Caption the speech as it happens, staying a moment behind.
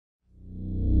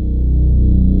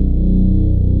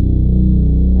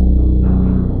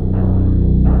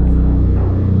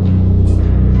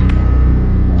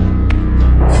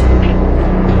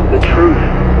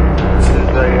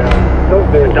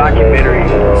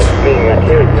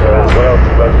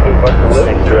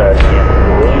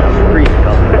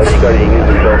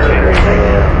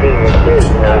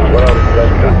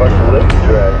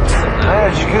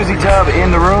Jacuzzi tub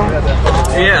in the room?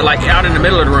 Yeah, like out in the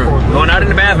middle of the room. Going out in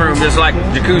the bathroom, just like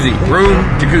jacuzzi. Room,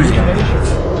 jacuzzi.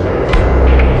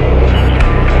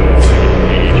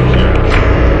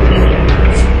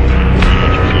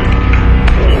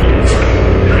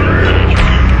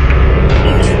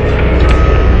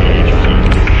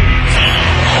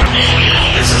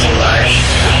 This is life.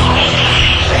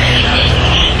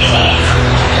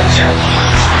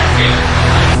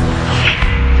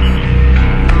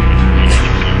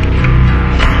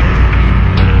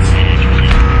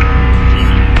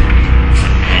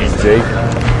 Jake?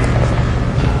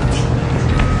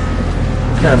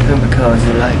 What kind of pimicons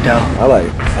you like, dog? I like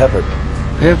pepper.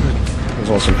 Pepper?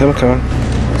 Just want some pimicon.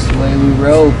 That's the way we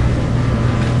roll.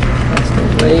 That's the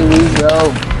way we roll.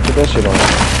 Put that shit on.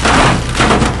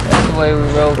 That's the way we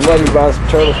roll. I'm about to buy some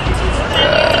turtles.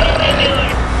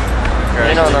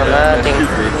 You don't know nothing.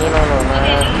 You don't know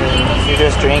nothing. You're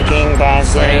just drinking,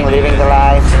 dancing, living the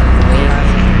life.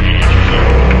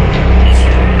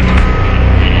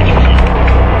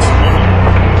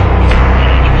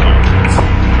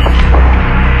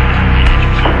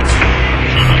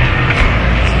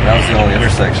 That was the only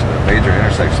intersection, the major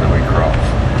intersection that we crossed.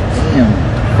 Damn.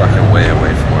 Fucking way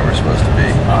away from where we're supposed to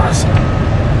be. Awesome.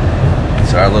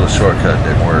 So our little shortcut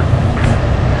didn't work.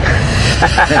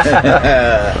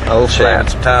 Oh shit.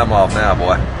 Having some time off now,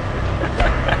 boy.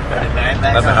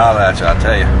 Let me holler at you, I'll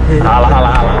tell you. Holla,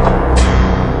 holla, holla.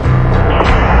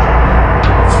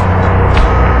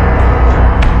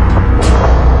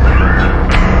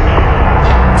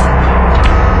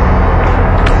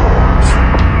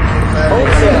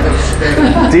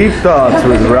 Deep Thoughts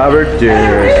with Robert Jr.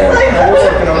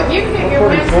 You can get your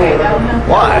website down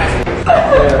now. Why?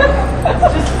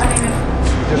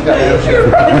 Just,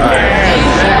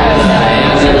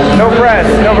 No press,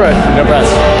 no press, no press.